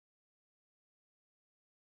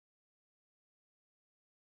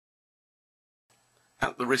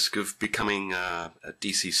At the risk of becoming a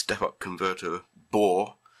DC step-up converter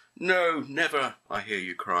bore, no, never, I hear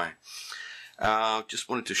you cry. Just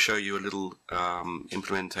wanted to show you a little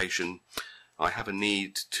implementation. I have a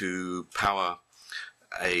need to power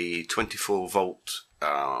a 24 volt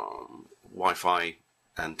Wi-Fi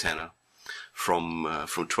antenna from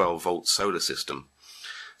 12 volt solar system.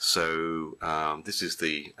 So this is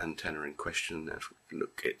the antenna in question.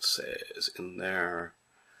 Look, it says in there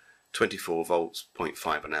 24 volts,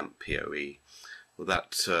 0.5 an amp PoE. Well,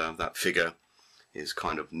 that figure is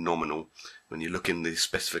kind of nominal. When you look in the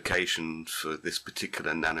specifications for this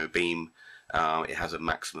particular nano beam, it has a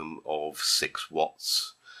maximum of 6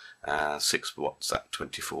 watts. 6 watts at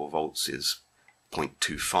 24 volts is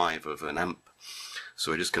 0.25 of an amp.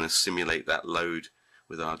 So we're just going to simulate that load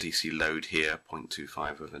with our DC load here,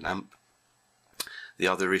 0.25 of an amp. The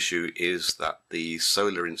other issue is that the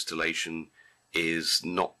solar installation is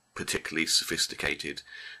not particularly sophisticated,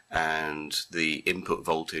 and the input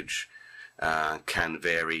voltage can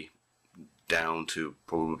vary down to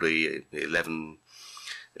probably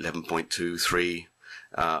 11.23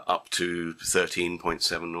 up to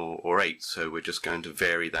 13.7 or 8. So we're just going to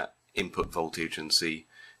vary that input voltage and see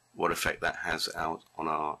what effect that has out on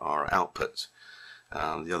our output.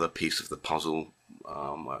 The other piece of the puzzle,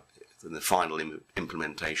 in the final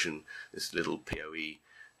implementation, this little PoE,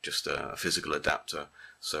 just a physical adapter.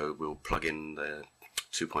 So we'll plug in the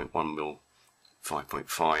 2.1mm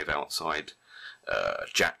 5.5 outside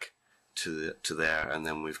jack to there, and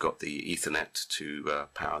then we've got the Ethernet to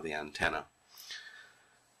power the antenna.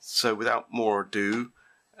 So without more ado,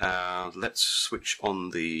 let's switch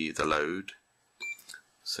on the load.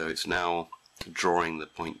 So it's now drawing the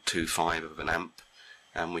 0.25 of an amp,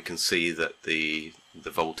 and we can see that the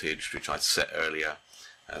voltage which I set earlier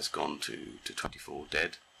has gone to 24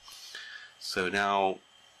 dead. So now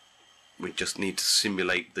we just need to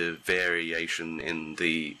simulate the variation in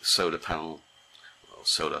the solar panel or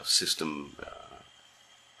solar system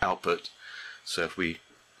output. So if we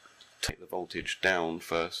take the voltage down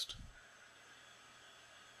first,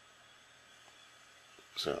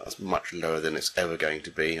 so that's much lower than it's ever going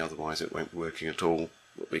to be, otherwise it won't be working at all.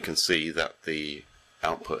 But we can see that the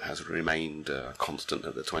output has remained constant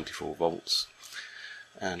at the 24 volts,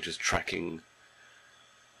 and just tracking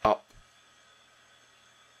up.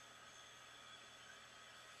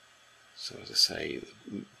 So as I say,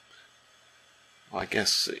 I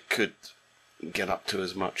guess it could get up to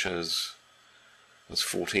as much as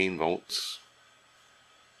 14 volts.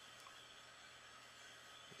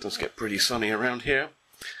 It does get pretty sunny around here.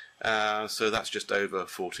 So that's just over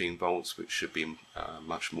 14 volts, which should be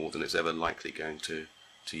much more than it's ever likely going to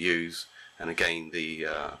use. And again, the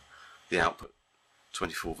output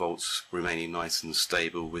 24 volts remaining nice and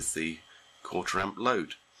stable with the 1/4 amp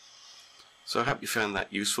load. So I hope you found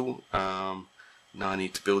that useful. Now I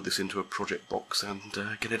need to build this into a project box and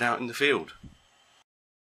get it out in the field.